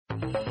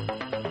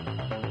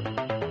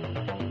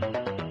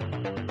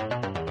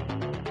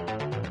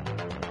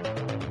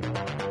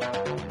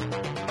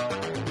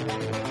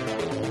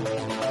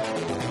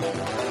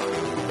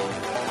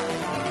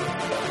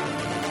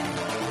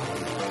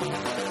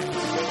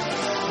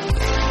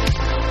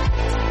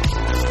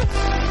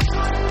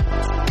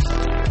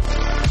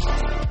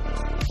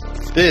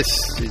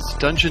This is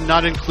Dungeon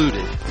Not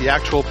Included, the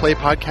actual play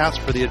podcast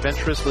for the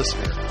adventurous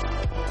listener.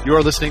 You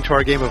are listening to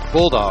our game of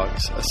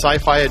Bulldogs, a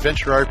sci-fi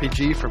adventure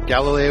RPG from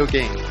Galileo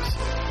Games.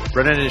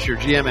 Brennan is your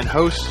GM and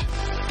host,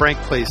 Frank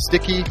plays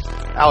Sticky,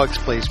 Alex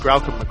plays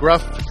Graucom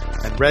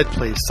McGruff, and Red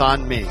plays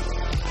San Ming.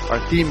 Our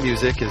theme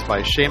music is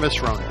by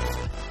Seamus Ronan.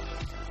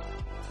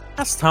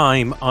 Last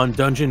time on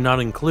Dungeon Not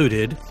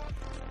Included,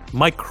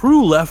 my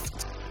crew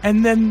left,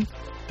 and then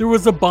there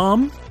was a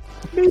bomb,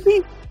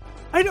 maybe?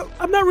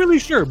 I'm not really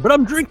sure, but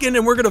I'm drinking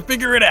and we're going to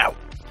figure it out.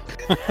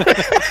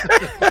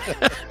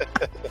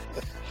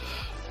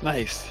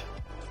 Nice.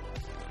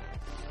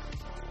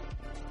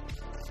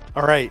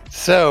 All right,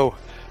 so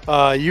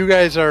you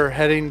guys are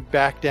heading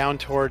back down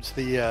towards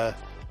the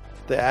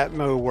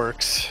Atmo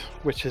Works,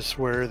 which is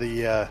where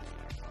the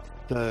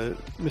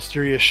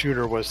mysterious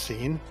shooter was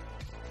seen.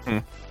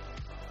 I'm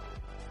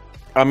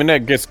gonna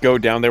just go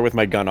down there with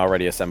my gun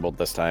already assembled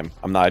this time.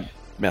 I'm not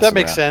messing That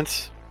makes around.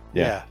 sense.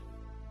 Yeah.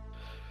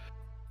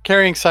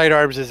 Carrying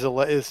sidearms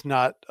is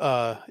not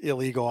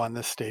illegal on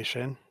this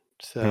station,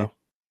 so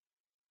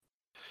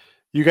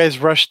you guys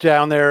rush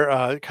down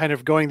there, kind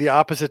of going the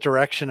opposite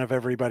direction of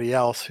everybody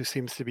else, who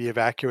seems to be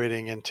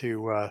evacuating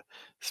into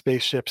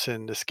spaceships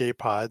and escape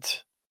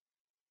pods.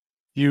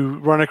 You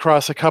run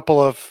across a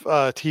couple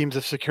of teams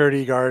of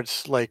security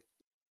guards, like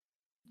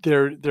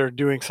they're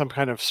doing some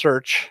kind of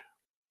search.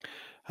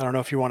 I don't know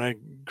if you want to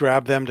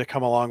grab them to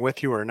come along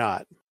with you or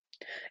not.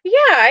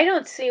 Yeah, I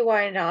don't see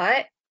why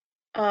not.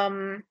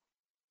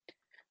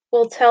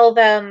 We'll tell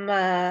them,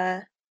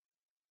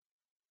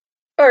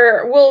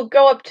 or we'll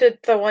go up to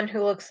the one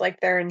who looks like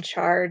they're in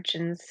charge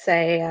and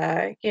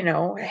say,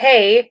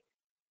 hey,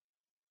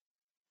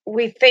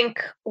 we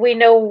think we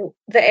know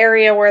the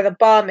area where the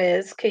bomb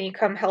is. Can you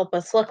come help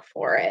us look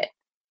for it?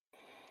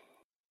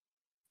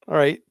 All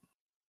right.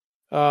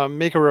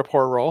 Make a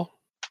report roll.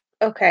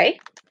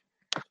 Okay.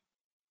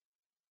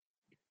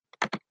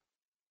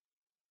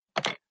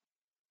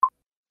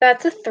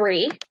 That's a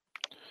 3.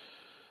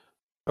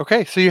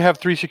 Okay, so you have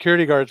 3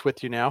 security guards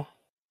with you now.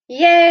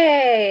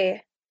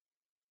 Yay!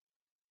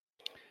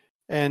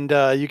 And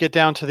you get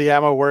down to the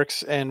Atmo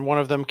Works, and one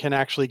of them can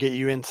actually get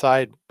you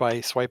inside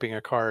by swiping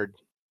a card.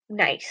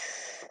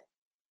 Nice.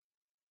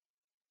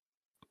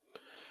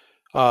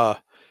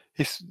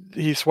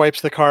 He swipes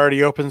the card,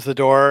 he opens the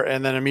door,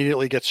 and then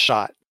immediately gets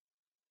shot.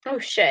 Oh,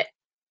 shit.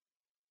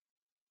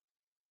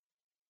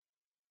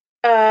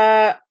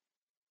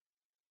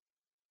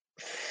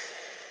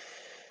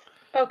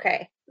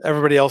 Okay.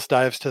 Everybody else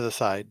dives to the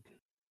side.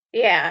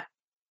 Yeah.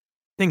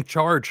 I think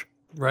charge,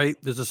 right?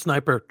 There's a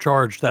sniper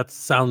charge. That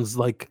sounds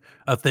like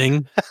a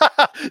thing.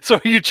 So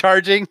are you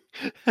charging?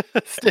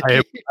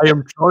 I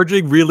am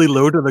charging really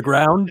low to the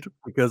ground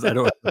because I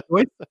don't have a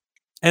choice.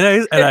 And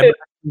I'm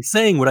actually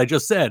saying what I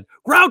just said.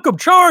 Graucom,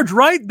 charge,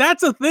 right?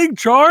 That's a thing,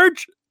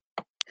 charge.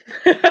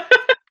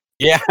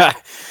 Yeah.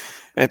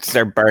 It's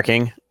they're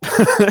barking.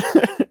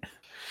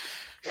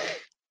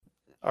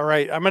 All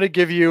right, I'm going to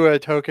give you a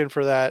token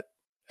for that,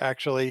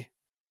 actually,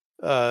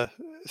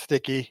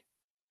 Sticky.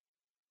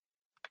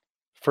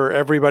 For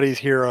everybody's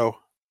hero.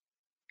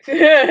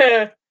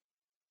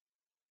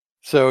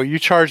 So you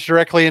charge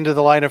directly into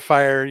the line of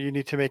fire. You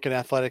need to make an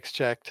athletics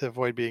check to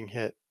avoid being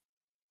hit.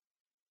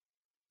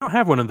 I don't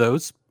have one of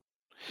those.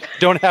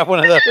 Don't have one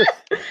of those.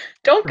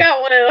 Don't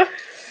got one of those.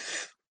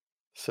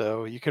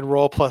 So you can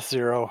roll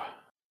 +0.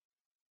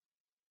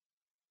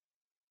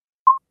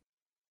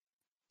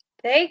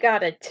 They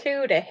got a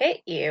 2 to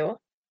hit you.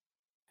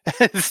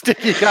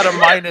 Sticky got a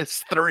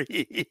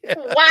 -3.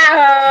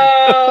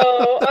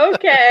 Wow.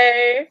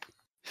 Okay.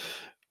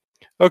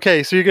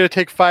 Okay, so you're going to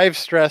take 5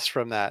 stress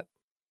from that.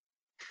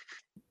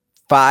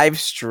 5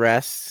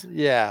 stress.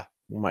 Yeah.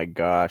 Oh my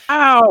gosh.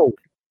 Ow!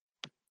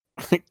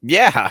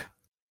 Yeah.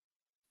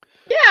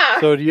 Yeah.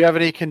 So do you have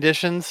any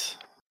conditions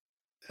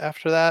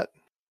after that?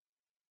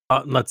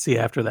 Let's see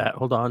after that.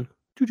 Hold on.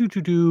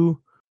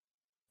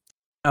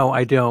 No,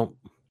 I don't.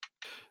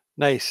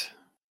 Nice.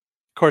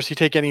 Of course, you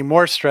take any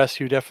more stress,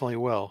 you definitely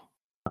will.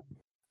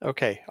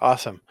 Okay,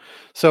 awesome.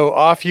 So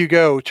off you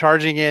go,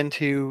 charging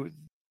into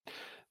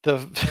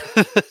the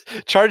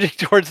charging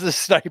towards the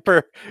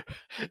sniper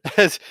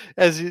as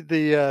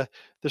the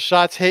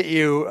shots hit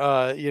you.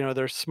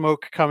 There's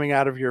smoke coming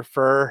out of your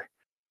fur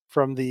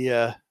from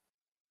the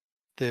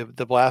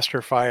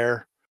blaster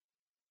fire,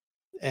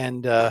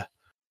 and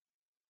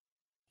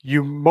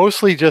you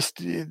mostly just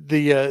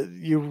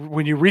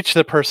when you reach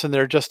the person,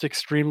 they're just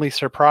extremely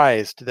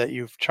surprised that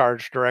you've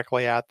charged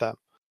directly at them.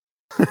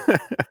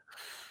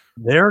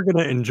 They're going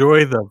to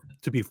enjoy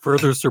to be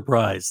further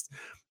surprised.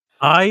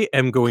 I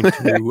am going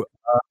to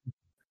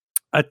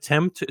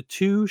attempt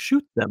to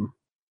shoot them.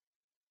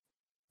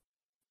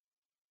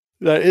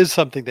 That is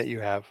something that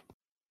you have.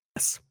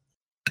 Yes.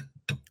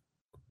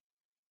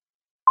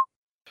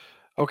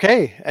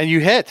 Okay, and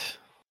you hit.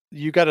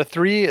 You got a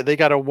 3, they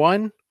got a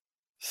 1.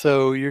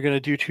 So you're going to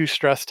do 2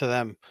 stress to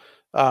them.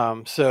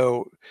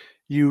 So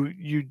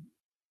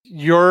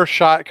your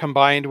shot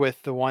combined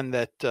with the one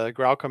that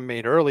Graucom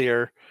made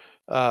earlier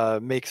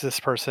makes this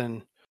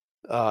person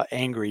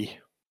angry.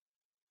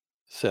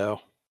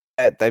 So,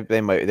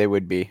 They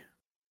would be.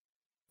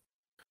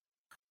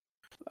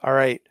 all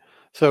right.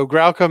 So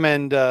Gralcom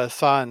and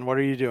San, what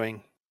are you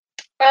doing?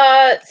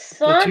 The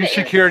Son two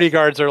security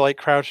guards are like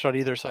crouched on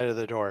either side of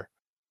the door.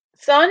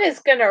 Son is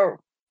gonna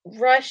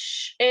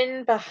rush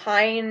in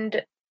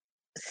behind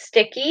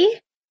Sticky,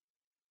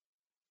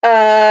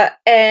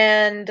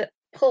 and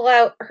pull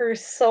out her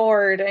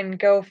sword and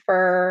go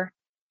for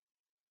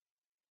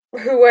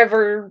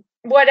whatever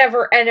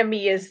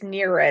enemy is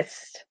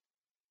nearest.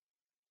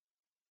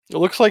 It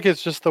looks like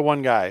it's just the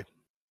one guy.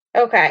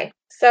 Okay,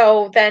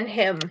 so then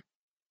him.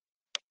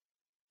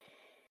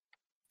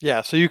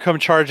 Yeah, so you come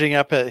charging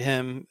up at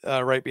him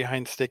right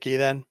behind Sticky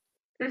then.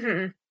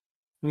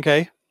 Mm-hmm.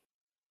 Okay.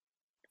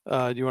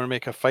 Do you want to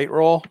make a fight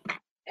roll?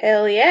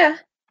 Hell yeah.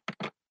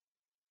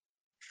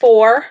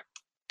 4.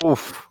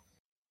 Oof.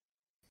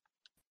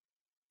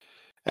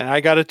 And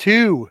I got a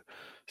 2.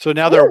 So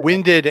now they're Woo.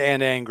 winded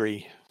and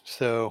angry.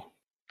 So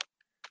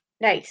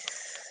Nice.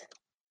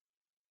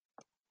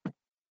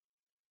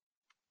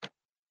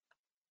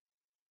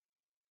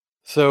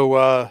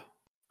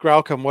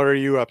 Gralcom, what are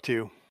you up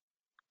to?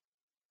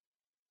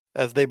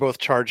 As they both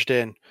charged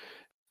in.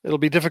 It'll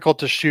be difficult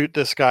to shoot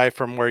this guy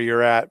from where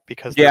you're at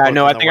because Yeah, they're both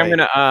no, in I the think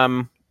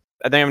I'm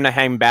way. gonna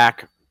hang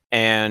back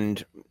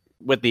and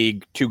with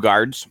the 2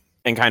 guards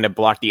and kind of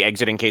block the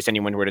exit in case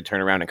anyone were to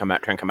turn around and try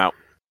and come out.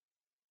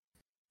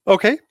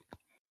 Okay.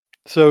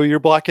 So you're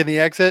blocking the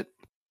exit?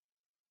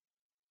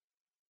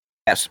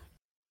 Yes.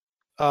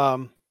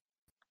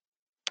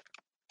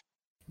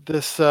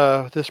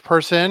 This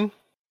person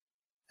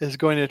is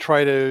going to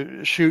try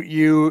to shoot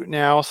you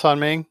now,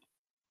 Sunming.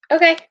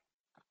 Okay.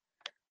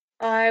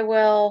 I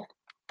will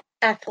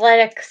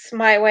athletics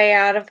my way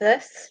out of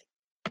this.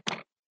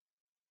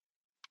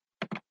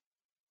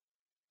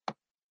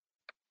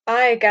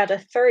 I got a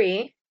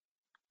 3.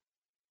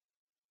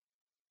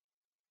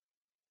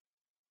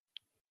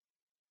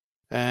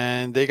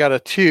 And they got a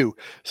 2.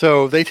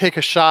 So they take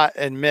a shot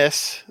and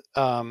miss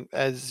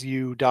as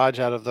you dodge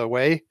out of the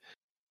way.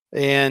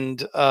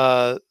 And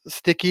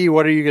Sticky,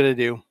 what are you going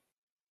to do?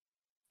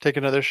 Take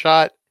another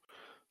shot?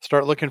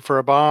 Start looking for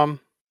a bomb?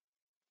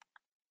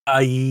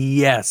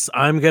 Yes,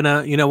 I'm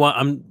gonna. You know what?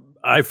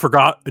 I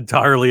forgot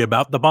entirely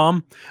about the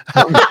bomb.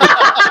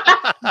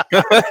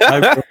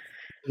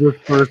 This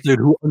person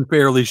who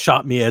unfairly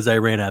shot me as I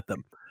ran at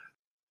them.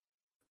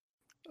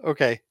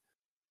 Okay.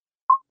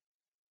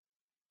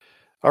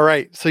 All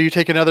right. So you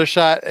take another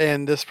shot,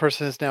 and this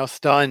person is now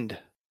stunned.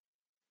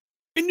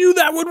 I knew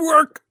that would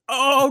work.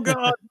 Oh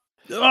god.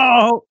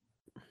 Oh.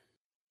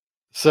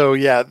 So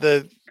yeah,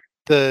 the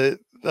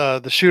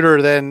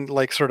shooter then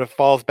like sort of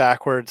falls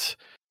backwards,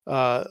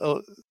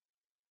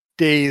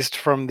 dazed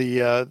from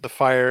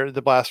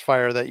the blast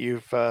fire that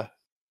you've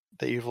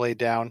laid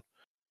down.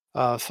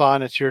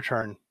 San, it's your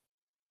turn.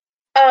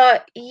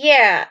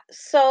 Yeah.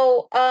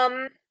 So,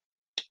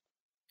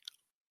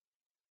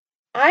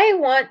 I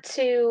want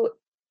to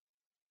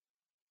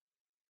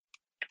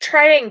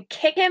try and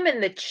kick him in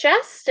the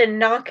chest and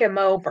knock him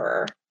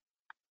over.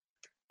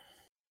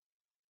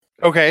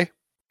 Okay.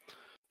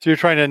 So you're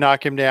trying to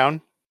knock him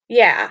down?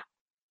 Yeah.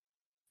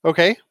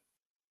 Okay.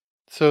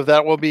 So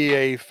that will be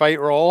a fight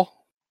roll.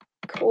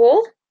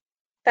 Cool.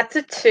 That's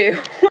a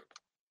 2.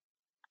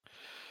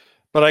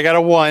 But I got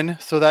a 1,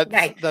 so that's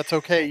Nice.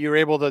 okay. You're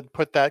able to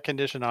put that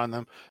condition on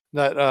them,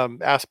 that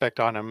aspect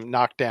on them,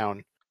 knocked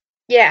down.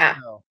 Yeah.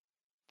 So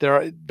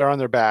they're on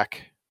their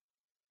back.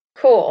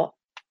 Cool.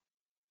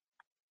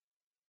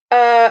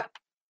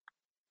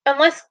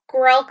 Unless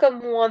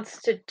Grelcom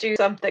wants to do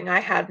something, I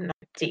had an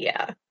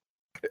idea.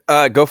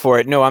 Go for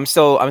it. No, I'm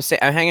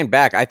hanging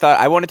back.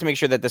 I wanted to make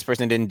sure that this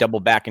person didn't double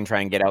back and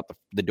try and get out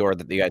the door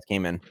that you guys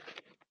came in.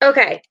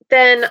 Okay,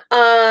 then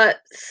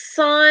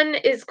San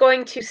is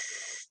going to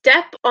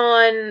step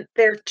on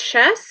their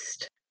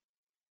chest,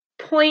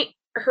 point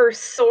her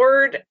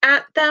sword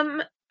at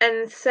them,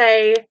 and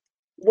say,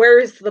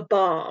 "Where's the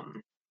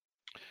bomb?"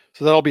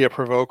 So that'll be a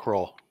provoke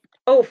roll.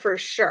 Oh, for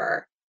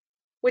sure.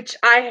 Which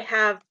I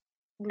have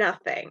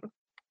nothing.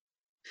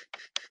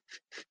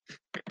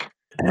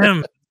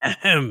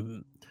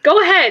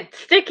 Go ahead,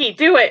 Sticky,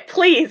 do it,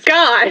 please,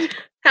 God,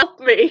 help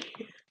me.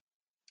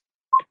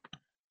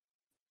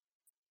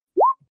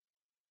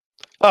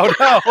 Oh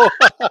no!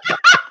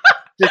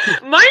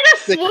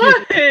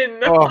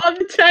 -1 on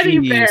the teddy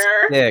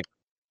bear. Sick.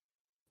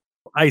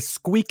 I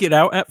squeak it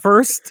out at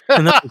first,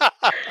 and then,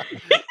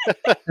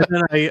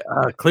 I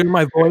clear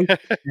my voice,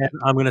 and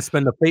I'm going to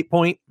spend a fate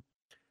point.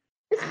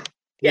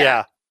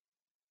 Yeah.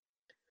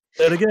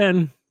 Do it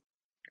again.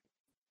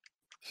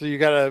 So you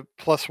got a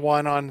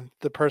 +1 on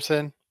the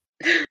person?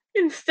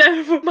 Instead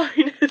of a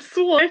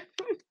 -1.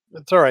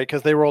 It's all right,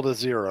 because they rolled a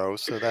 0,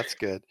 so that's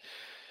good.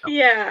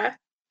 Yeah.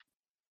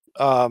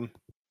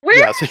 Where's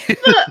yeah, so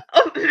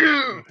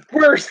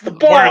where's the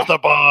bomb? Where's the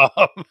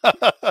bomb?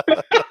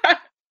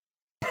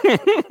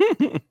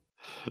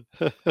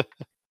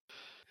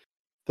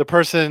 The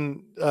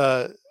person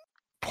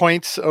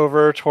points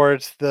over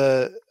towards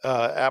the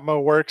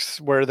Atmo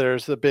Works where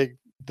there's the big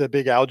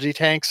algae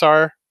tanks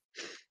are.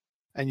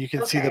 and you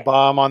can see the Okay.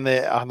 bomb on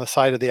the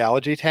side of the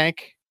algae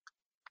tank.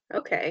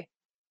 Okay.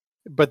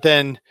 But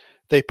then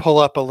they pull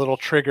up a little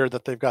trigger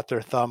that they've got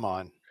their thumb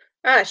on.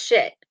 Ah,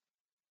 shit.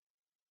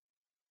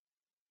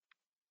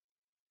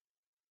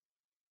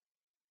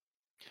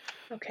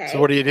 Okay. So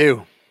what do you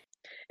do?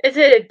 Is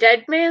it a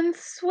dead man's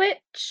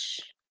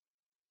switch?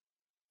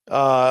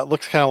 It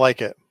looks kind of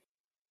like it.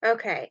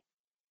 Okay.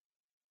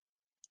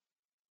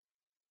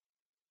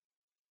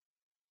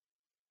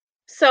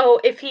 So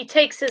if he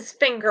takes his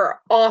finger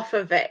off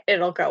of it,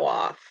 it'll go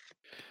off.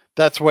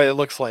 That's what it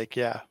looks like.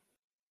 Yeah.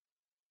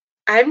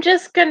 I'm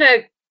just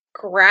gonna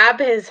grab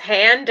his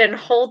hand and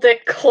hold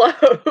it close.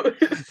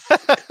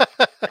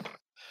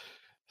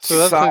 So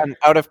that's Son,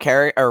 out of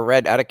character or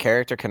Red, out of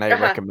character, can I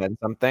Uh-huh. recommend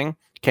something?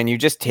 Can you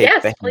just take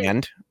Yes, the please.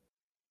 hand?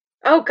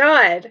 Oh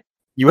God.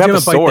 You I'm have a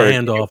gonna bite the sword.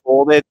 hand Can you off.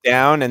 hold it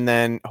down and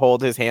then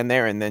hold his hand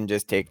there and then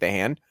just take the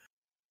hand.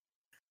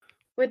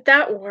 Would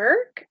that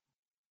work?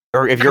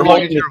 Or if As you're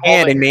long holding as his you're hand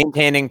holding and it.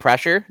 maintaining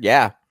pressure,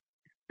 yeah.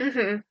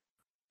 Mm-hmm.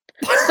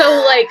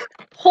 So like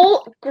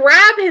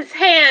grab his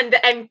hand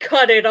and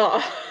cut it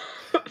off.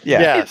 Yeah.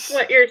 Yes. Is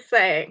what you're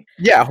saying.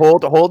 Yeah,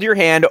 hold your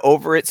hand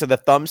over it so the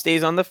thumb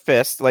stays on the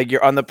fist, like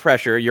you're on the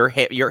pressure. Your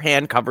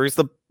hand covers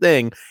the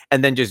thing,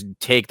 and then just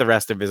take the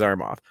rest of his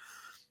arm off,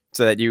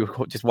 so that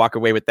you just walk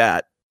away with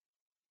that.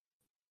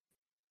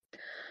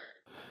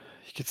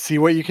 You can see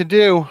what you can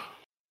do.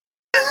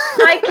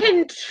 I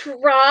can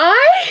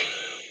try.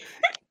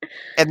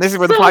 And this is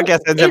where the So,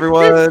 podcast ends, is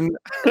everyone.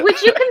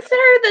 Would you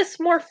consider this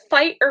more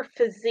fight or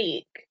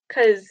physique?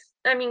 Because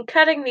I mean,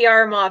 cutting the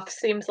arm off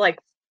seems like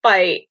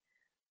fight,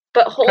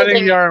 but Cutting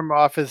holding the arm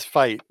off is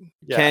fight.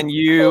 Yeah. Can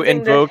you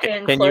Holding the invoke?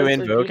 hand Can you closed would be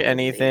invoke physique.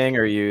 anything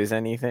or use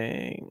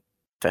anything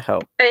to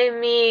help? I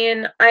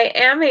mean, I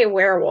am a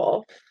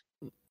werewolf.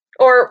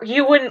 Or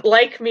you wouldn't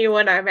like me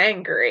when I'm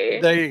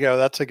angry. There you go.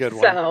 That's a good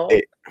one. So,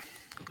 Hey.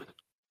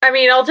 I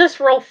mean, I'll just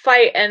roll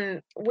fight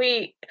and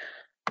we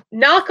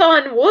knock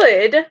on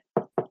wood.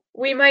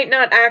 We might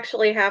not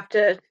actually have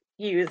to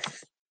use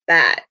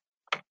that.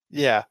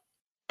 Yeah.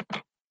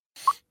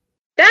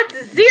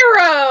 That's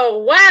 0!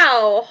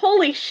 Wow!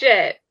 Holy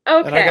shit.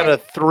 Okay. And I got a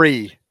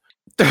 3.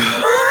 For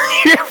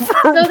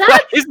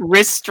that's- his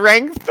wrist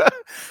strength.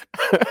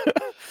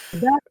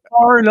 That's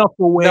far enough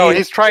away. No,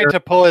 he's trying to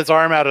pull his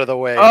arm out of the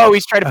way. Oh,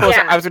 he's trying to pull.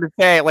 Yeah. I was going to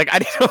say, like, I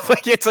didn't know,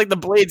 like, it's like the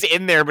blade's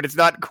in there, but it's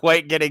not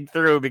quite getting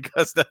through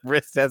because the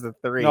wrist has a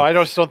 3. No, I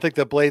just don't think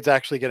the blade's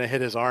actually going to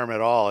hit his arm at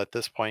all at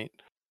this point.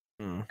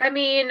 I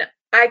mean,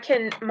 I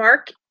can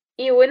mark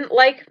you wouldn't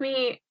like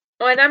me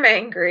when I'm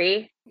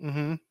angry.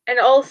 Mm-hmm. And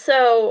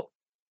also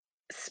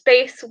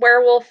space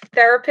werewolf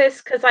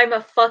therapist because I'm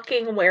a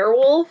fucking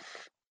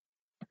werewolf.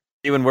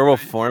 You in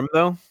werewolf form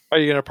though? Are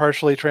you going to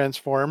partially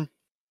transform?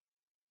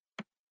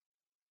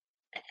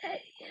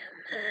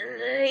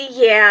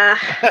 Yeah.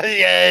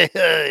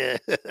 Yeah.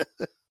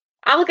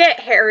 I'll get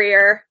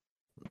hairier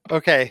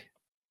Okay.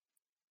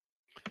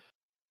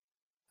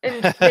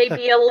 and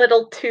maybe a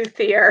little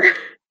toothier.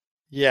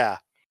 Yeah.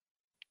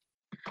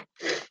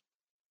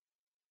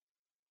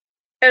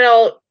 And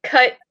I'll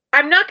cut.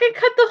 I'm not going to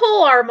cut the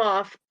whole arm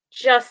off,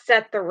 just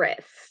at the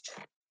wrist.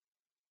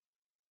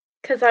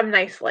 Because I'm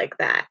nice like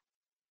that.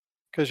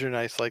 Because you're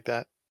nice like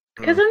that.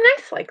 Because I'm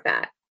nice like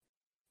that.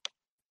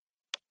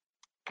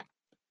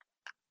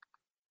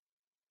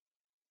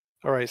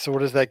 All right. So what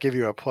does that give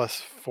you? A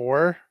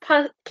 +4?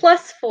 +4.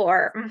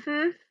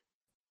 Mm-hmm.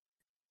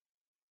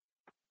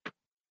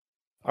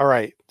 All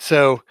right.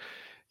 So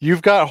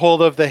you've got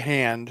hold of the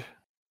hand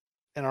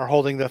and are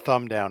holding the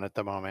thumb down at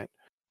the moment.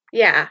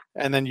 Yeah.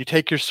 And then you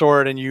take your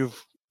sword and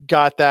you've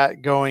got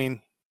that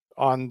going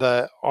on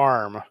the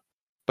arm,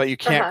 but you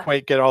can't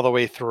quite get all the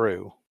way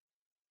through.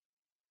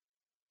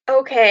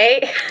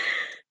 Okay.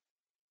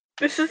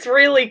 This is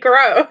really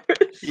gross.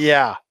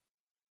 Yeah.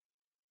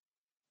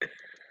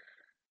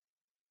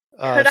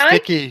 Could I?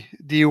 Sticky,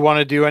 do you want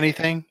to do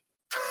anything?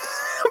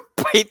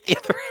 Bite the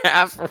other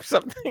half or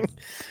something.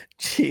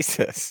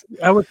 Jesus.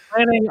 I was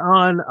planning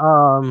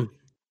on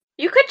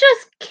You could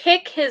just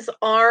kick his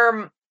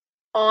arm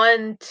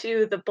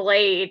onto the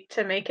blade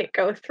to make it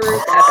go through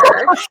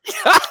better.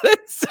 God,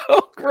 that's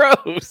so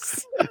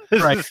gross.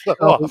 This Right. is so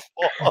So-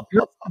 awful.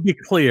 just to be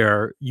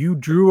clear, you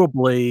drew a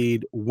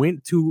blade,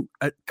 went to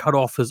cut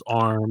off his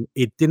arm.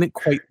 It didn't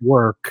quite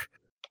work.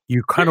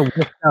 You kind of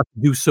whipped out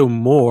to do so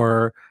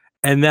more,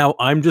 and now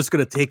I'm just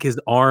gonna take his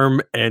arm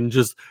and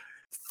just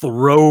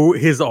throw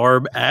his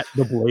arm at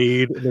the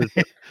blade.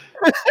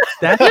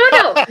 That's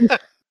No. stupid.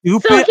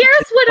 So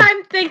here's what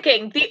I'm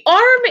thinking. The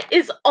arm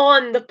is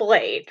on the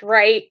blade,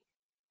 right?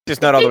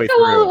 Just not all the way It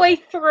go all the through. way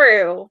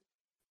through.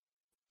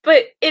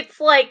 But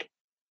it's like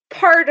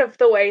part of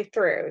the way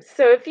through.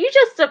 So if you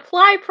just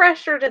apply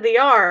pressure to the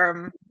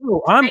arm,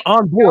 No, I'm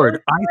on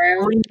board. I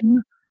through.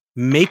 scream,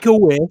 make a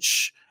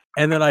wish,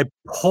 and then I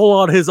pull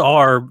on his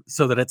arm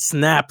so that it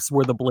snaps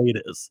where the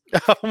blade is.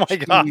 Oh my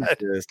god.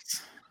 Jesus.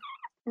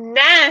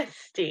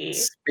 nasty.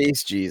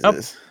 Space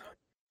Jesus.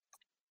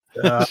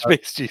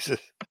 Space Jesus.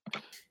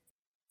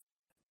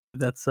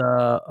 That's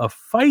a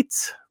fight.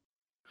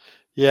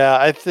 Yeah,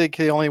 I think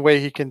the only way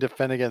he can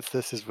defend against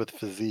this is with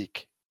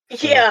physique.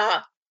 So-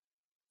 Yeah.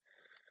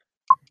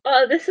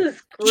 Oh, this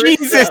is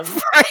Jesus, gruesome.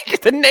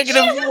 Frank, the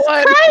negative Jesus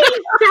one. Christ!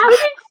 How did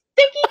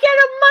Sticky get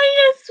a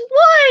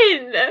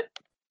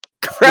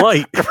 -1?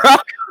 Light.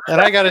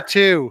 And I got a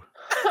 2.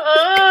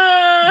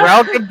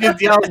 Welcome to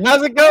Yells.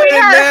 How's it going We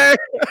in are- there?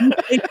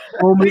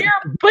 We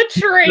are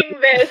butchering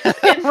this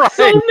in Right.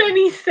 so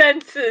many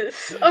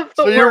senses of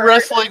the So you're word.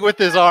 wrestling with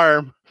his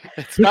arm.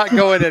 It's not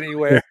going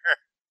anywhere.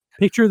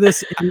 Picture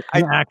this in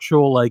an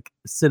actual like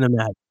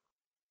cinematic.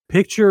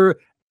 Picture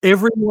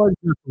everyone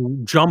just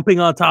jumping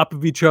on top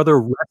of each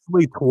other,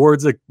 wrestling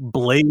towards a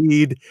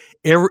blade.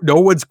 No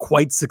one's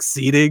quite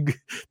succeeding.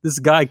 This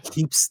guy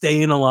keeps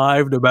staying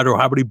alive no matter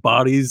how many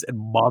bodies and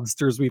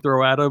monsters we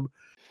throw at him.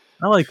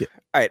 I like it.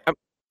 All right, I'm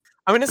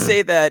going to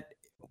say that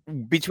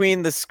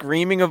between the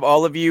screaming of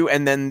all of you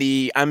and then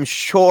I'm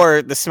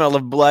sure the smell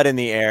of blood in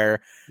the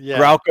air, Yeah.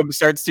 Graucom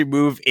starts to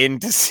move in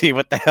to see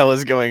what the hell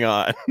is going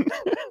on.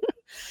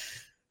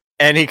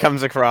 And he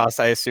comes across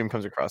this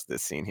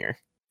scene here.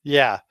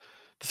 Yeah.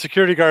 The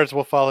security guards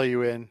will follow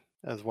you in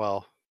as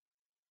well.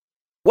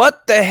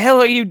 What the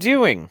hell are you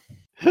doing?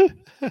 I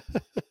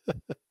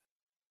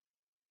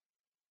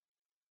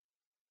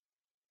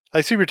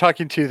assume you're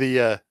talking to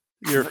the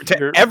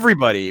To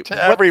everybody.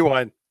 to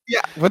everyone.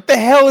 Yeah. What the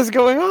hell is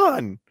going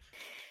on?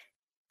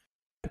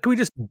 Can we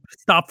just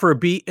stop for a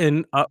beat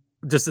and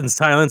just in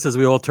silence as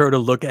we all turn to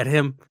look at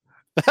him?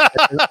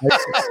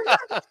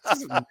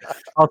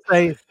 I'll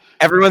say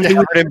Everyone's Yeah.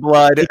 covered in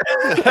blood.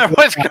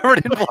 Everyone's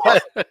covered in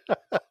blood.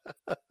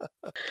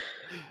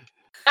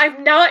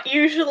 I'm not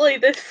usually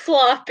this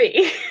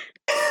sloppy.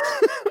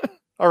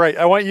 All right,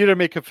 I want you to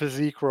make a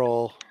physique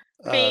roll.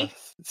 Me?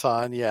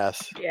 San,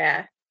 yes.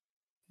 Yeah,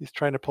 He's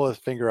trying to pull his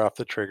finger off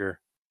the trigger.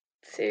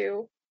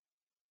 2.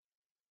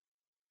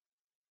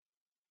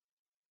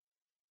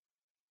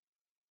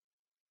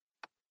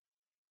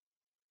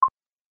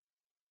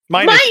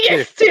 Minus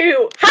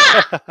 -2.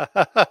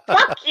 Ha!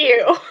 Fuck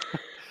you.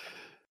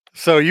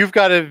 So you've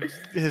got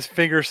his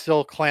finger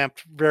still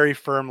clamped very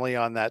firmly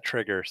on that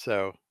trigger.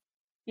 So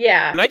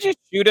Yeah. Can I just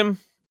shoot him?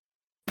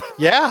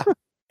 yeah,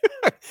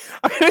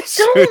 I'm gonna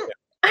shoot him.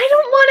 I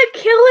don't want to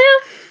kill him.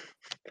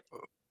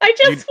 I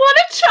just want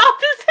to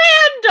chop his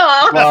hand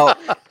off.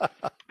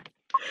 Well,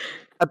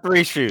 a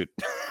 3 shoot.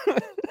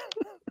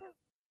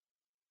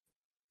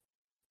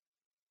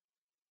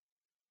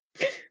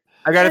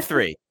 I got a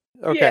 3.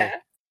 okay.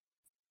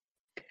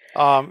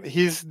 Yeah.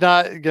 He's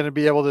not going to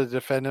be able to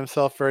defend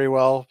himself very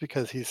well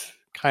because he's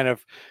kind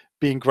of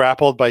being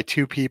grappled by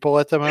 2 people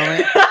at the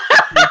moment.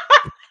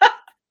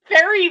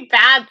 Very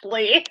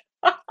badly.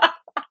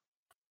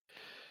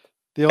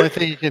 The only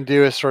thing he can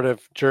do is sort of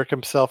jerk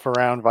himself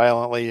around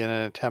violently in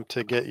an attempt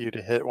to get you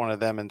to hit one of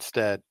them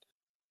instead.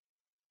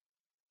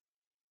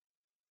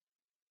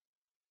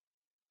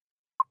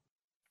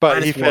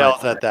 But he -1.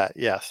 fails at that,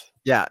 yes.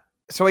 Yeah.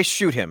 So I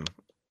shoot him.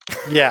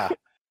 Yeah.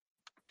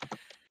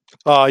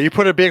 You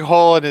put a big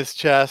hole in his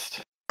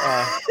chest.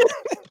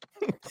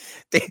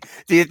 Do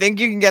you think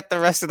you can get the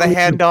rest of the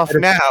hand off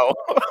now?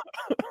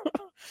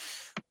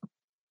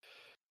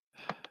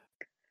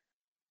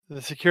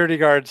 The security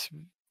guards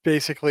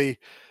basically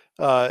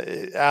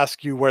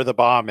ask you where the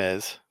bomb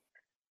is.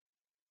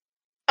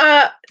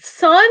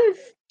 Son's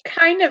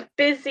kind of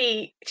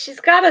busy. She's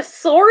got a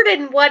sword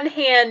in one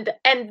hand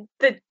and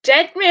the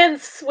dead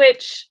man's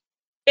switch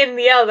in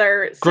the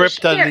other. So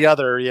Gripped she on can't- the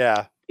other,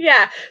 yeah.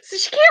 Yeah, so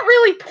she can't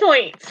really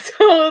point.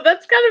 So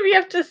that's got to be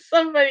up to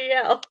somebody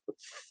else.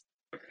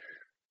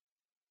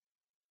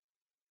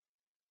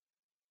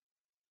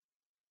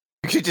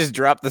 You could just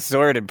drop the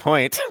sword and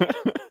point.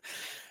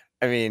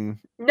 I mean,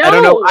 No, I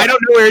don't know. I don't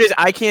know where it is.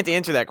 I can't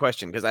answer that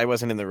question because I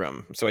wasn't in the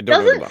room, so I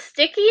don't know. Doesn't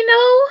Sticky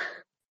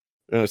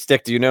know?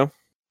 Stick, do you know?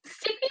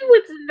 Sticky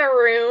was in the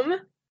room.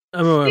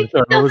 I'm Sticky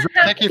sorry, what was doesn't it?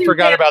 have I think you two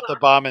forgot hands about the on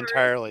bomb her.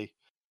 entirely.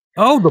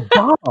 Oh, the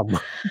bomb.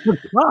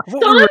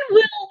 Son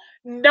will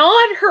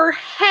nod her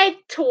head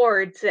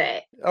towards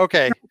it.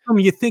 Okay.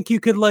 You think you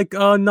could like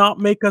not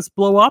make us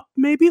blow up?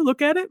 Maybe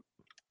look at it.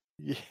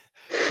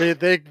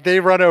 They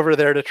run over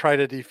there to try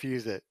to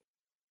defuse it.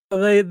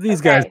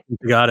 These guys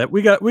got it.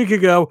 We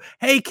could go.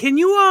 Hey, can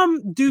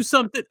you do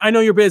something? I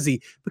know you're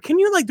busy, but can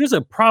you there's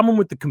a problem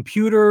with the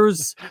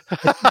computers.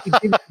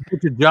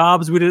 The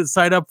jobs we didn't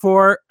sign up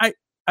for.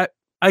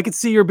 I could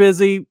see you're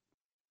busy.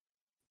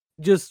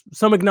 Just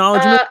some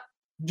acknowledgement.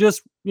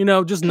 Just Can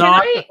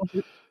not. I-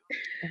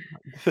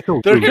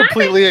 They're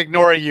completely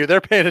ignoring you.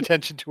 They're paying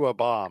attention to a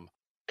bomb.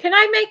 Can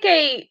I make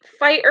a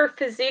fight or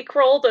physique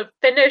roll to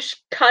finish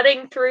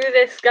cutting through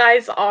this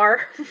guy's arm?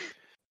 I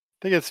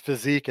think it's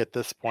physique at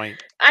this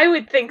point. I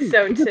would think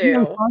so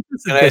too.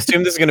 And I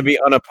assume this is going to be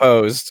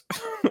unopposed.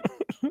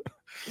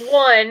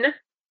 1.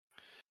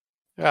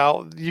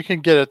 Well, you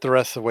can get it the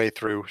rest of the way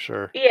through,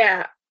 sure.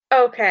 Yeah.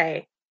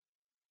 Okay.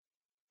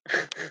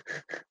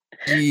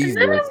 And Jesus.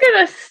 then I'm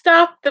gonna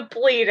stop the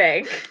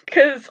bleeding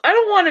because I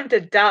don't want him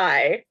to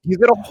die. He's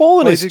got a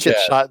hole in Well, his he did get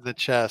chest. shot in the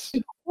chest.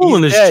 Hole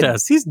in He's his dead.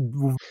 chest. He's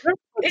very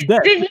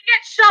dead. Did he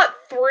get shot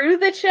through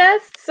the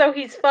chest, so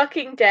he's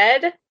fucking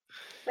dead?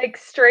 Like,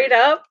 straight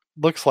up?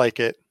 Looks like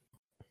it.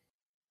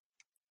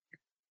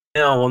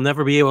 No, we'll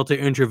never be able to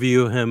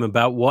interview him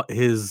about what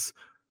his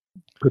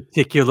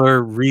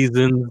particular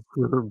reasons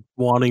for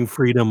wanting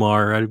freedom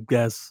are. I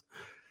guess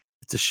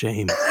it's a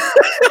shame.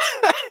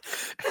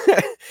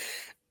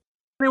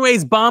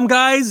 Anyways, bomb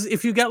guys,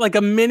 if you got like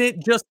a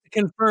minute just to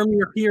confirm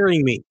you're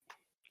hearing me.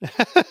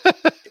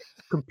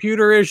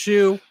 Computer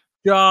issue,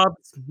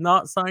 jobs,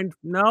 not signed.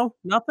 No,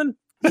 nothing.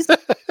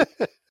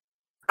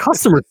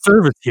 Customer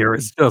service here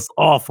is just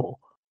awful.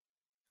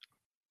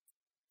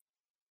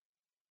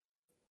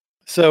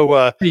 So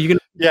Are you gonna?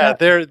 yeah,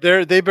 they're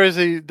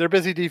busy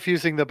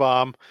defusing the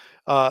bomb.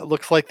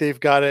 Looks like they've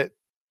got it.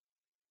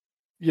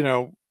 You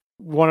know,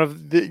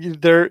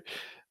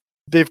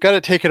 they've got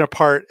it taken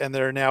apart, and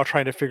they're now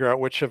trying to figure out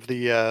which of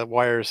the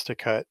wires to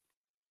cut.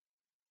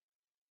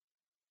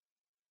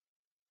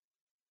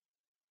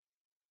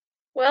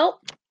 Well,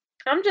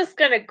 I'm just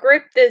gonna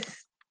grip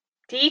this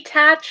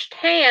detached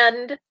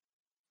hand.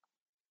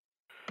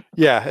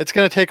 Yeah, it's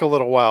going to take a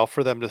little while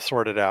for them to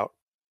sort it out.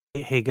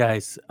 Hey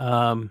guys,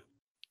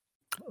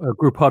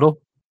 group huddle.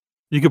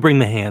 You could bring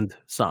the hand,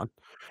 son.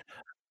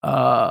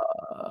 About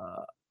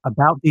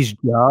these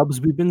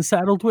jobs we've been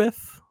saddled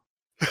with.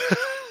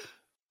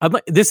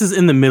 This is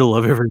in the middle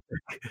of everything.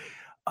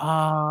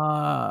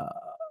 Yeah,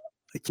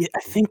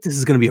 I think this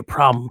is going to be a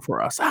problem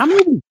for us. How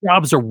many of these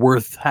jobs are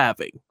worth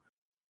having?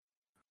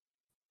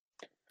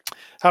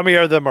 How many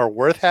of them are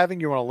worth having?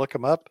 You want to look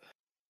them up?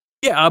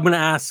 Yeah, I'm going to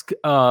ask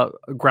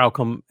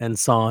Graucom and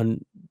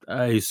San.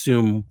 I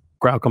assume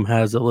Graucom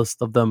has a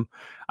list of them.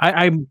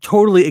 I'm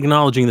totally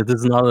acknowledging that this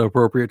is not an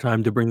appropriate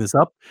time to bring this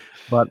up,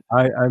 but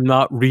I'm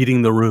not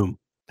reading the room.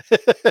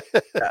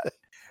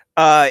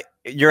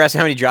 You're asking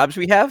how many jobs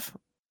we have?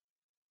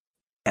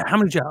 Yeah, how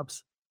many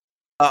jobs?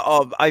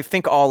 I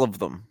think all of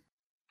them.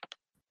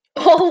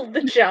 All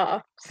the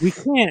jobs. We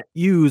can't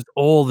use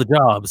all the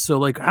jobs. So,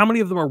 like, how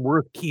many of them are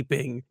worth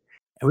keeping?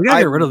 And we got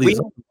to get rid of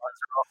these.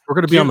 We're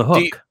going to be on the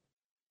hook.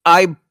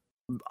 I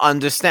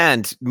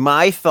understand.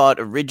 My thought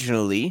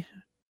originally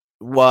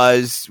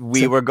was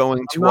we were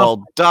going to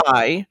all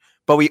die,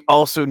 but we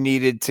also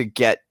needed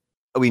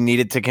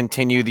to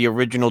continue the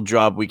original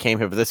job we came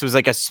here for. This was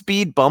like a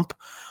speed bump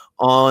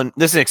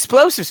this is an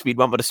explosive speed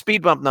bump, but a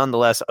speed bump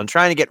nonetheless on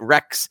trying to get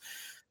Rex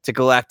to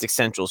Galactic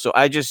Central. So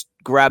I just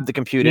grabbed the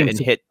computer and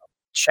hit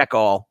check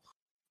all.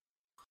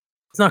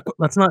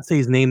 Let's not say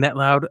his name that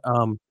loud.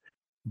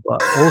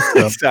 But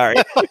also, sorry.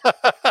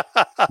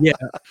 Yeah,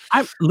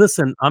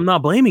 listen. I'm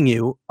not blaming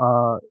you.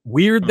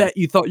 Weird that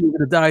you thought you were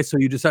going to die, so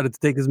you decided to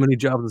take as many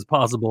jobs as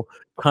possible.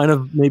 Kind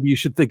of, maybe you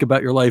should think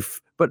about your life.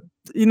 But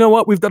you know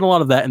what? We've done a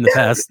lot of that in the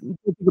past. Don't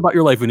think about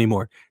your life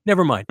anymore.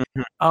 Never mind.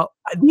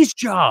 These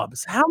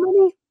jobs. How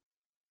many?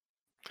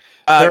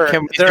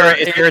 Is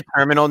there a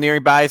terminal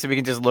nearby so we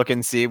can just look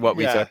and see what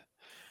we took?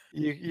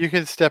 You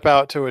can step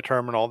out to a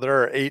terminal.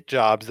 There are 8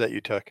 jobs that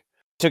you took.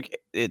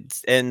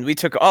 And we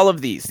took all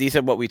of these. These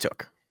are what we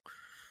took.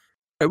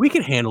 We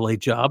can handle 8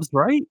 jobs,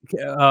 right?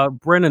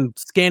 Brennan,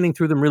 scanning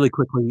through them really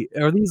quickly.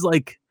 Are these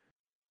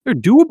they're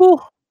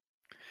doable?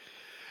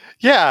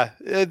 Yeah,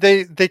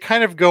 they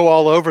kind of go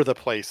all over the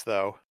place,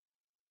 though.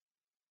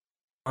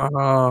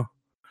 All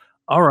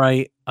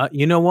right.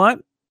 You know what?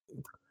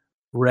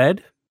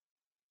 Red.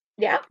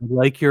 Yeah. I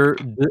like your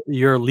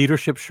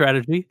leadership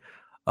strategy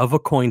of a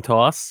coin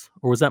toss,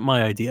 or was that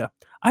my idea?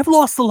 I've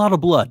lost a lot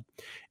of blood.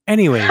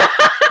 Anyway,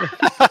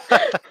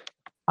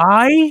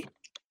 I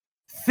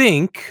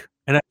think,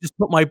 and I just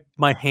put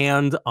my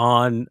hand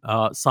on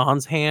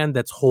San's hand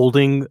that's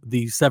holding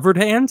the severed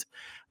hand.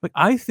 Like,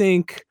 I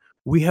think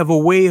we have a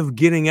way of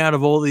getting out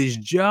of all these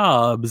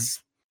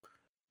jobs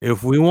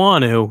if we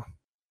want to.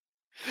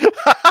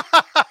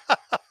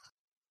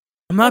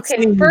 I'm not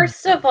saying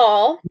first of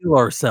all, kill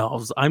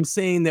ourselves. I'm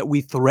saying that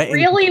we threaten.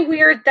 Really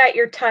weird that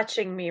you're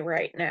touching me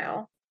right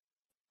now.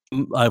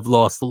 I've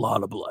lost a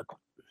lot of blood.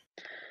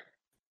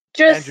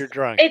 And you're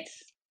drunk.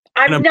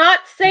 I'm not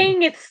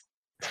saying it's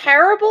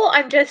terrible.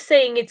 I'm just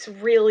saying it's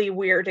really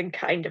weird and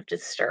kind of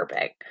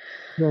disturbing.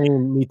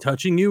 Saying me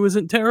touching you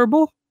isn't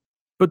terrible,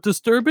 but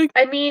disturbing?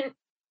 I mean,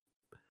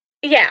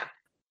 yeah.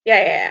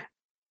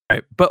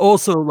 Right, but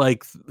also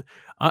like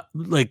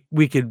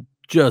we could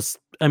just.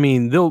 I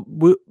mean, they'll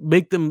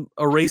make them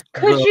erase.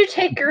 Could you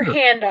take your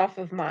hand off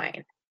of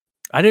mine?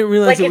 I didn't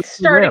realize it's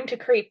starting to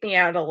creep me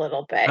out a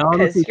little bit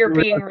because you're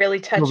being really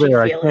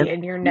touchy-feely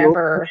and you're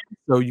never.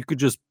 So you could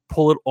just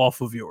pull it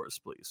off of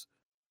yours, please.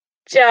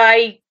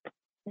 I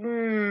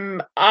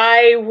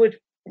would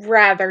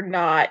rather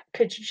not.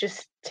 Could you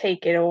just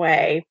take it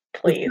away,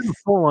 please? It's gonna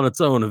fall on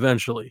its own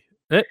eventually.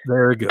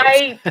 There it goes.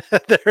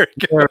 There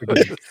it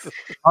goes.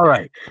 All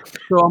right.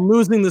 So I'm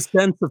losing the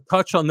sense of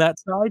touch on that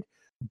side,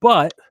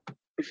 but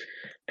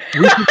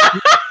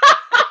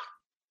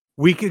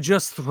we could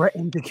just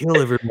threaten to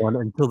kill everyone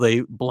until they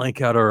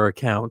blank out our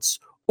accounts,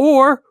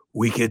 or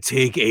we could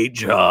take 8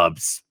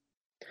 jobs.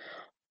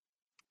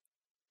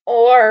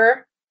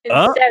 Or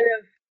instead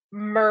of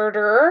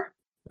murder,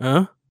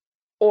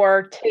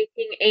 or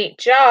taking 8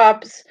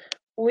 jobs,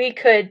 we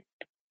could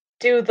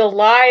do the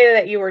lie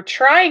that you were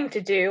trying to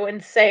do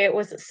and say it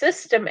was a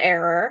system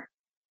error.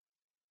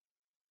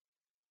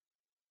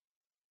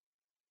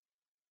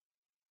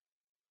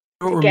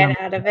 don't To get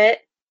out of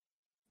it.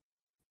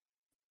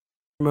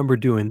 remember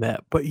doing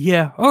that. But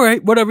yeah, all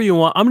right, whatever you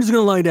want. I'm just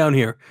gonna lie down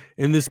here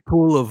in this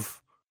pool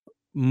of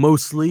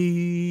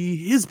mostly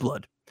his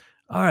blood.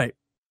 All right.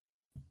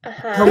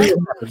 Tell me Uh-huh.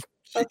 what happened.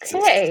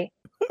 Okay.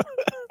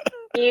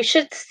 You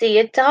should see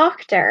a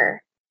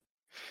doctor.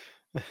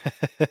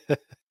 You're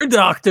a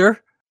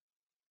doctor.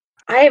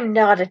 I am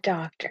not a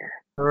doctor.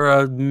 You're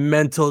a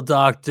mental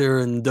doctor,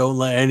 and don't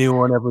let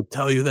anyone ever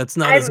tell you that's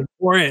not as I'm-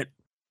 important.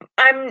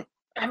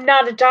 I'm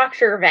not a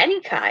doctor of any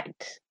kind.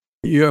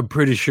 You're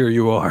pretty sure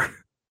you are.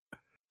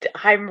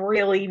 I'm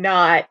really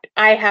not.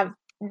 I have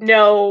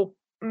no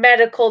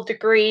medical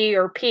degree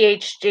or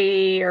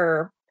PhD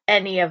or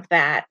any of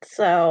that.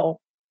 So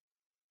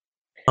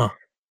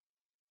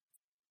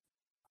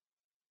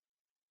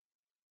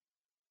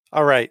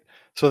All right.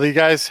 So the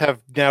guys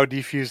have now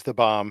defused the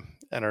bomb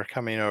and are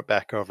coming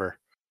back over.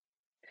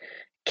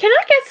 can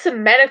I get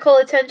some medical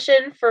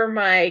attention for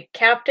my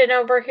captain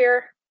over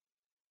here?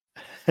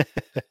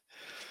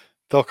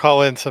 They'll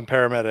call in some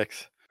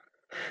paramedics.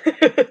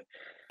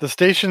 The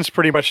station's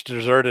pretty much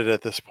deserted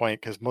at this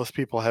point because most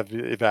people have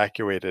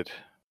evacuated.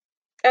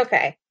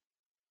 Okay.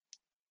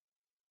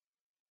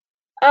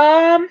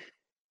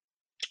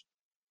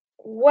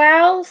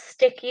 While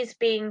Sticky's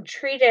being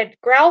treated,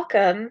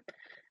 Gralcom,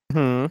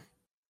 Hmm.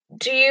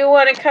 do you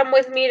want to come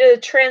with me to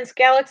the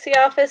Transgalaxy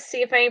office,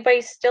 see if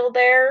anybody's still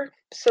there,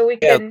 so we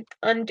Yeah. can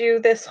undo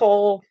this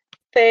whole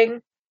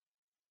thing?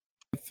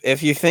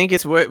 If you think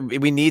it's what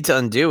we need to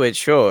undo it,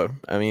 sure.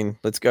 I mean,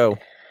 let's go.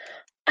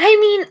 I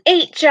mean,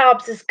 8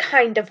 jobs is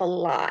kind of a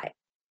lot.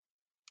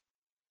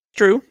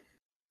 True.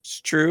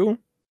 It's true.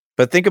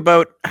 But think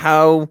about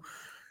how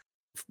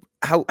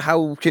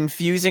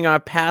confusing our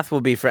path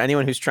will be for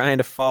anyone who's trying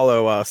to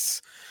follow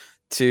us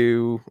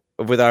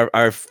with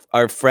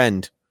our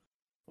friend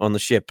on the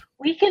ship.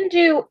 We can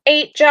do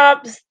 8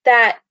 jobs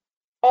that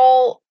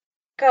all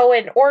go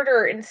in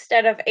order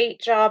instead of 8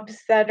 jobs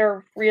that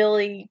are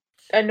really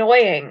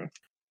annoying.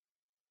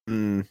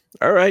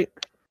 All right.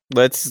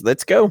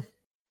 Let's go.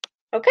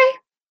 Okay.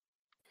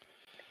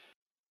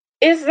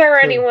 Is there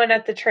Cool. anyone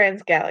at the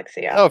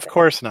Transgalaxy office? Oh, of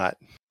course not.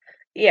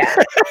 Yeah.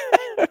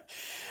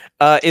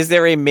 Is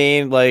there a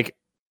main like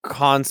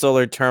console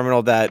or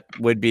terminal that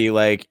would be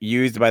like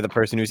used by the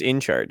person who's in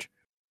charge?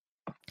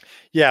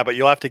 Yeah, but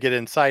you'll have to get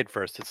inside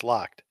first. It's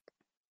locked.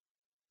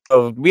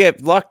 Oh, we have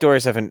locked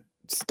doors haven't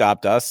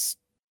stopped us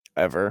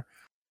ever.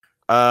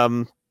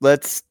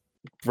 Let's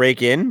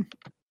break in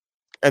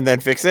and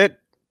then fix it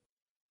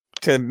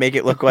to make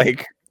it look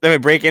like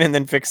break in and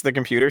then fix the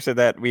computer so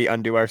that we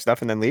undo our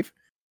stuff and then leave.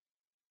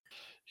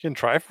 You can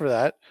try for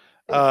that.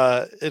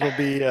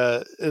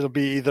 It'll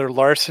be either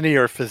larceny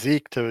or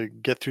physique to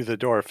get through the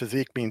door.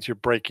 Physique means you're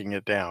breaking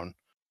it down.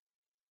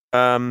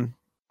 Can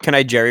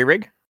I jerry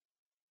rig?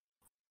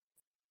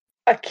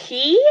 A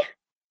key?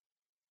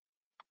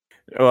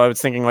 Oh, I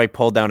was thinking like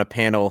pull down a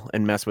panel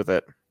and mess with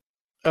it.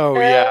 Oh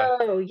yeah.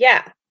 Oh,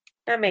 yeah.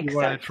 That makes You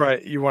want sense. to try?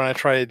 You want to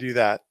try to do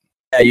that?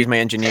 I use my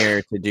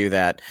engineer to do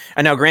that.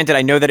 And now, granted,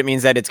 I know that it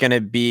means that it's going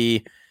to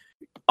be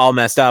all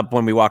messed up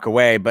when we walk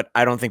away, but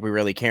I don't think we're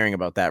really caring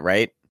about that,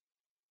 right?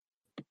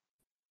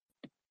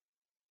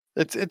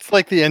 It's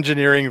like the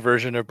engineering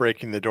version of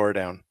breaking the door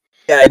down.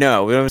 Yeah, I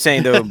know. What I'm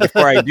saying though,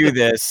 before I do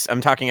this,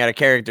 I'm talking out of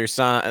character.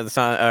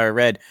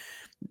 Red.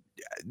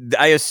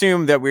 I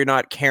assume that we're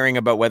not caring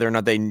about whether or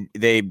not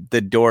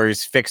the door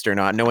is fixed or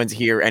not. No one's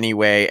here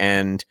anyway,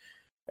 and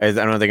I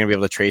don't know if they're gonna be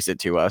able to trace it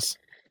to us.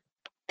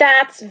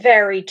 That's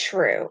very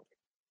true.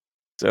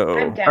 So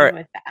I'm down all right.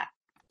 with that.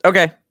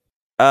 Okay.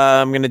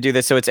 I'm gonna do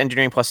this. So it's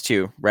engineering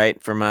 +2,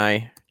 right? For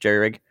my jerry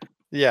rig.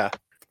 Yeah.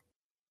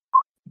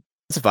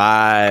 It's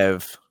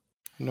 5.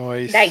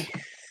 Nice.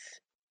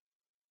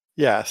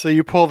 Yeah. So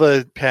you pull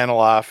the panel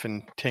off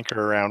and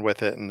tinker around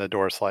with it, and the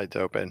door slides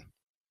open.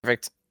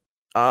 Perfect.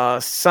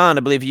 Son, I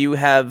believe you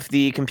have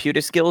the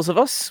computer skills of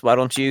us. Why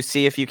don't you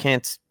see if you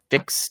can't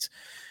fix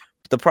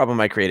the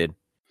problem I created?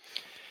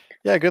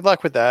 Yeah. Good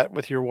luck with that.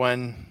 With your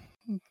one.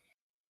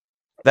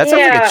 That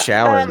sounds like Yeah, a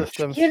challenge.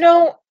 Systems. You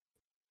know,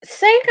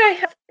 saying I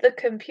have the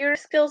computer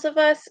skills of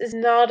us is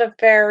not a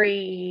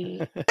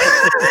very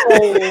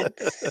bold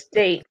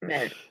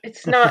statement.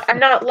 It's not. I'm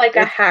not like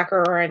a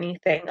hacker or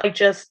anything. I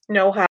just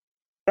know how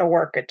to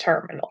work a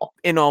terminal.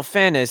 In all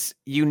fairness,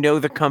 you know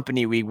the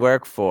company we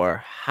work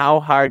for.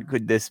 How hard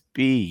could this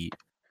be?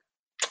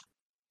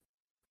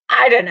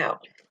 I don't know.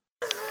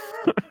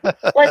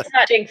 Let's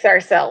not jinx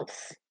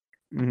ourselves.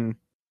 Mhm.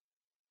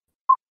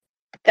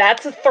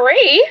 That's a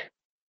 3.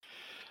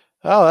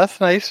 Oh, that's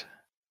nice.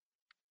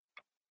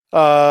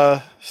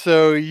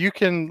 So you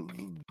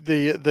can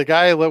the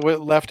guy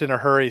left in a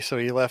hurry, so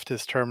he left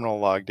his terminal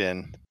logged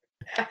in.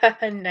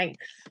 Nice.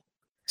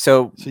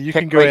 So So you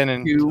pick can go right in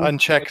and two.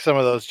 uncheck some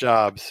of those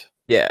jobs.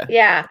 Yeah.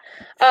 Yeah.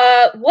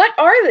 What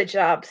are the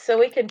jobs so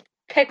we can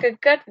pick a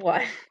good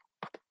one?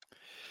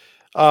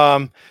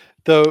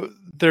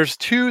 There's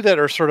two that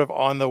are sort of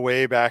on the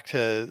way back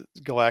to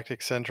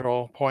Galactic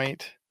Central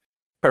Point.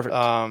 Perfect.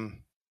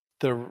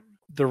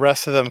 The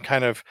rest of them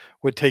kind of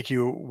would take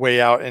you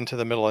way out into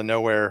the middle of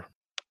nowhere.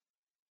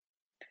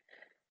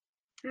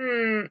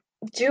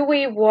 Do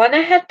we want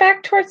to head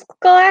back towards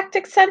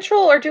Galactic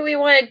Central, or do we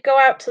want to go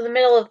out to the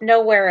middle of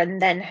nowhere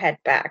and then head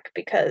back?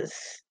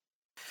 Because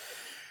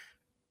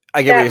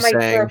I get what that you're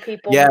might throw saying.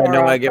 people Yeah, more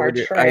no, I off get our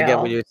what I get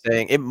what trail. you're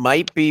saying. It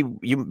might be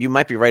you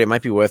might be right. It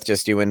might be worth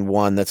just doing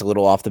one that's a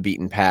little off the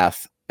beaten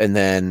path and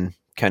then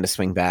kind of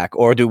swing back,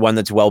 or do one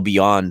that's well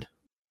beyond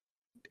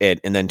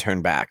it and then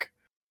turn back.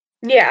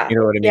 Yeah, You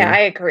know what I mean? yeah, I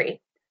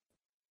agree.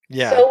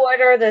 Yeah. So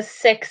what are the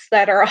 6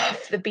 that are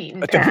off the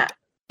beaten path?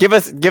 Can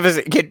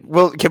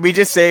we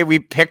just say we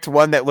picked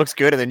one that looks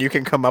good and then you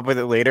can come up with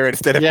it later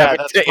instead of having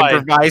that's to fine.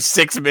 improvise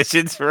 6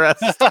 missions for us?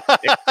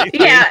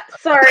 Yeah,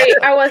 sorry,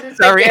 I wasn't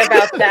Sorry. thinking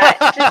about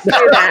that. Just do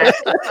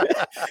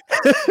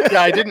that.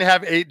 Yeah, I didn't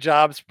have 8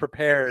 jobs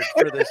prepared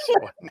for this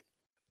one.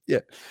 Yeah.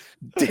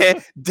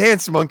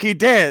 Dance, monkey,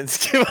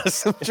 dance. Give us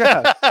some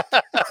jobs.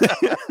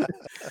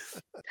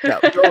 No,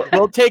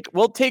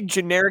 we'll take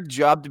generic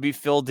job to be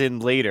filled in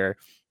later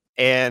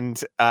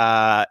and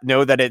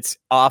know that it's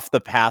off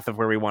the path of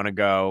where we want to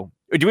go.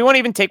 Do we want to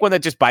even take one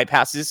that just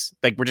bypasses?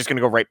 Like we're just going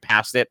to go right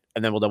past it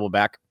and then we'll double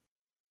back?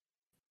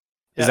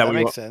 Is that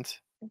makes sense?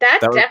 That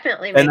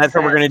definitely makes sense. And that's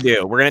what we're going to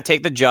do. We're going to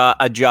take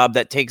a job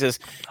that takes us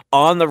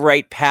on the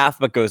right path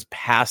but goes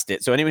past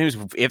it. So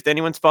if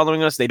anyone's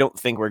following us, they don't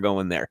think we're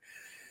going there.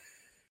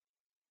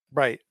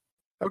 Right.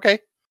 Okay.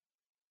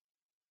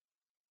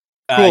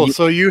 Cool.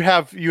 So you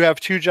have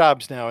 2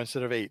 jobs now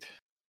instead of 8.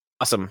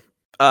 Awesome.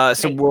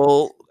 So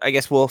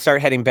we'll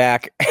start heading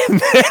back, and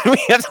then we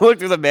have to look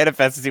through the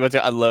manifest to see what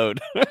to unload.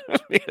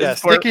 Yeah,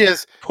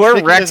 poor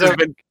Rex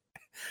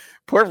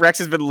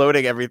has been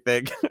loading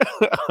everything.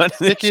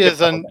 Sticky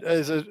is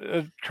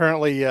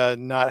currently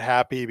not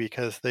happy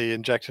because they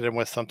injected him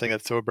with something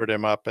that sobered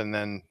him up and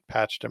then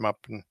patched him up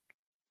and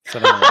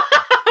sent him away.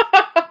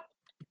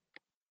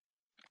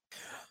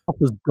 That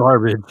was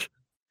garbage.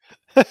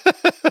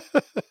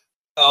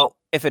 Well,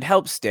 if it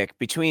helps, Stick,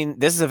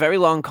 this is a very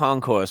long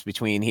concourse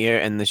between here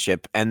and the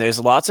ship, and there's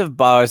lots of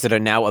bars that are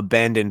now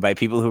abandoned by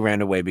people who ran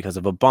away because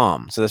of a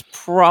bomb. So there's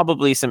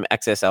probably some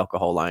excess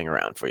alcohol lying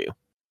around for you.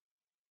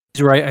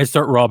 He's right. I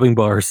start robbing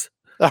bars.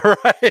 All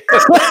right.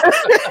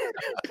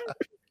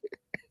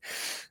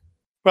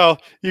 Well,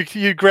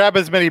 you grab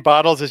as many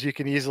bottles as you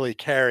can easily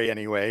carry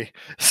anyway.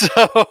 So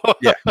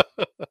yeah.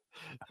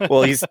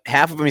 Well,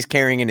 half of them he's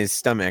carrying in his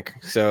stomach,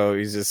 so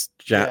he's just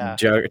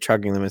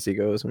chugging them as he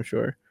goes, I'm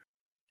sure.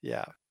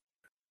 Yeah.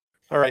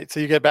 All right, so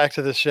you get back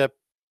to the ship.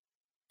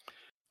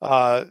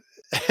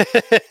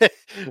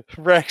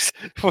 Rex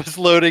was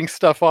loading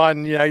stuff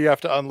on. You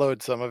have to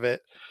unload some of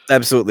it.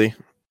 Absolutely.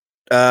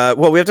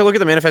 Well, we have to look at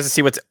the manifest to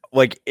see what's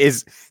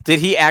did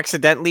he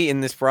accidentally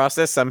in this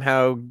process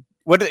somehow?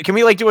 Can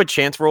we do a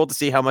chance roll to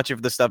see how much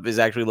of the stuff is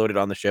actually loaded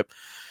on the ship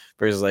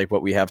versus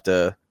what we have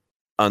to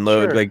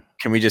unload?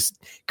 Sure.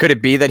 Could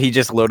it be that he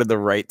just loaded the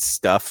right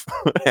stuff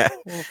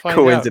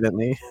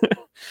coincidentally?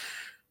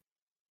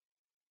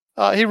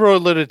 He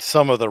loaded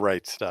some of the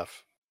right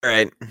stuff.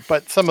 Right.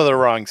 But some of the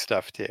wrong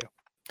stuff too.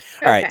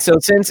 All right. So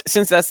since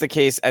that's the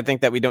case, I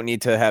think that we don't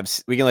need to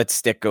we can let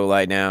Stick go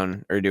lie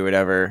down or do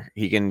whatever.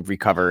 He can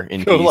recover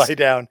in peace. Lie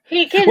down.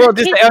 He can. Well,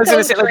 I was going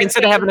to say,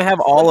 instead of having to have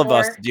all of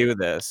us do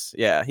this,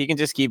 he can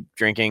just keep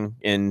drinking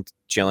and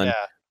chilling.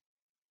 Yeah.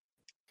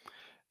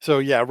 So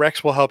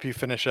Rex will help you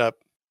finish up.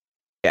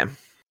 Yeah.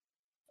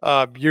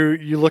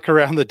 You look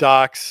around the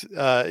docks.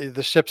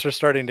 The ships are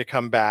starting to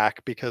come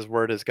back because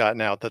word has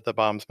gotten out that the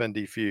bomb's been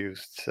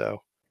defused.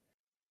 So.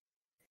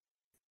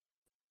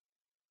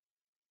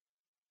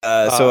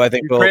 So I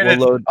think we'll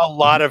load a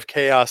lot of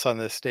chaos on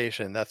this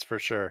station. That's for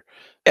sure.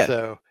 Yeah.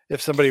 So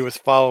if somebody was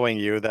following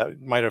you,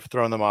 that might have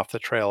thrown them off the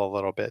trail a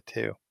little bit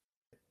too.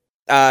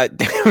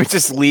 We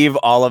just leave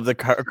all of the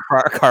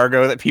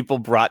cargo that people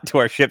brought to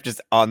our ship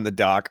just on the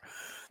dock.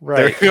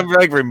 Right. They're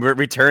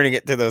returning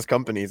it to those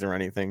companies or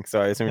anything.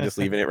 So I assume we're just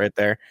leaving it right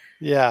there.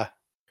 Yeah.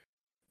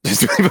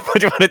 Just leave a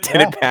bunch of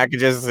unattended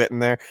packages sitting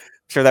there.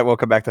 I'm sure that will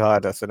come back to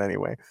haunt us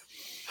anyway.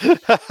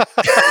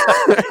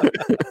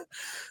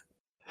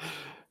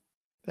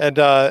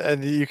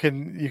 And you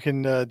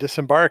can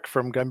disembark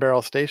from Gun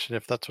Barrel Station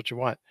if that's what you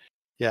want.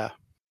 Yeah.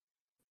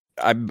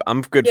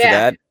 I'm good for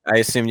that. I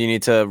assume you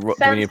need to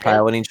do a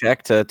piloting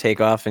check to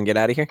take off and get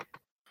out of here.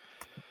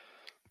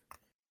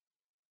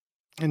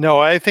 No,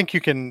 I think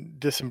you can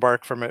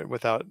disembark from it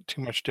without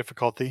too much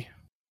difficulty.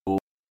 Ooh.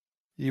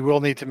 You will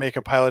need to make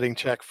a piloting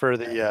check for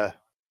the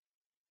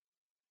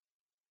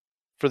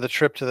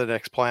trip to the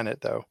next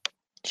planet, though.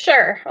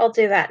 Sure, I'll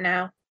do that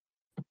now.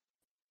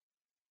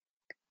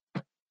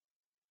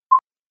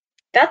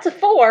 That's a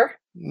 4.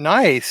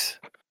 Nice.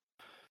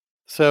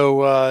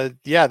 So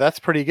that's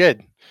pretty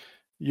good.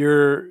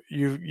 You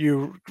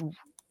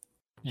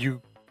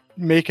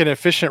make an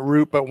efficient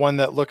route, but one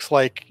that looks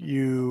like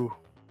you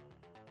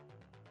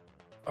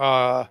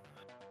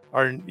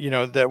are,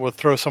 that will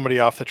throw somebody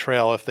off the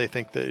trail if they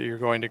think that you're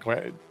going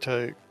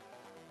to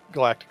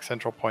Galactic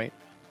Central Point.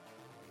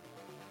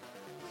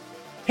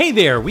 Hey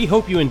there, we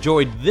hope you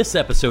enjoyed this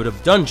episode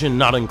of Dungeon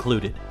Not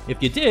Included.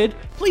 If you did,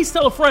 please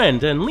tell a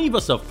friend and leave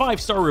us a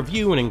 5-star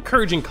review and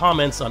encouraging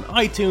comments on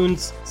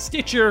iTunes,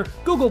 Stitcher,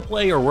 Google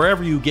Play, or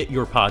wherever you get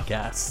your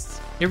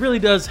podcasts. It really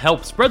does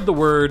help spread the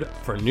word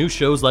for new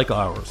shows like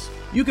ours.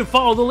 You can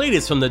follow the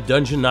latest from the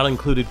Dungeon Not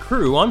Included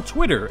crew on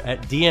Twitter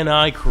at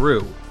DNI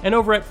Crew, and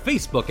over at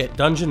Facebook at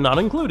Dungeon Not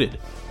Included,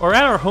 or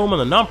at our home on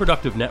the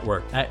Non-Productive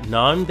Network at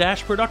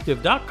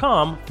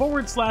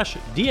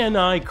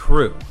non-productive.com/DNI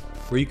Crew,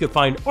 where you can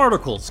find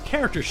articles,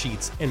 character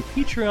sheets, and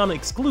Patreon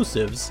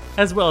exclusives,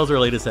 as well as our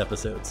latest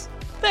episodes.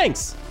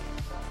 Thanks!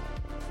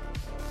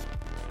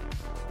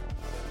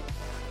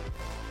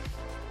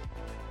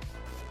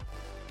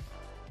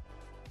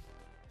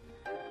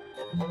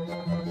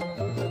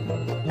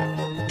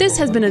 This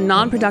has been a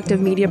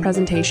Non-Productive Media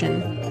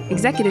presentation.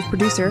 Executive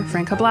producer,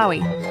 Frank Hablawi.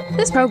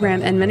 This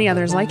program and many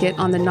others like it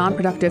on the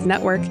Non-Productive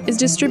Network is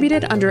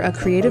distributed under a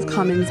Creative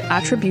Commons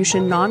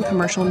Attribution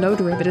Non-Commercial No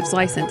Derivatives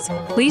license.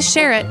 Please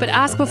share it, but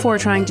ask before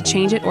trying to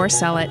change it or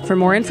sell it. For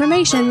more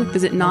information,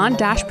 visit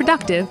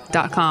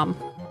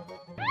non-productive.com.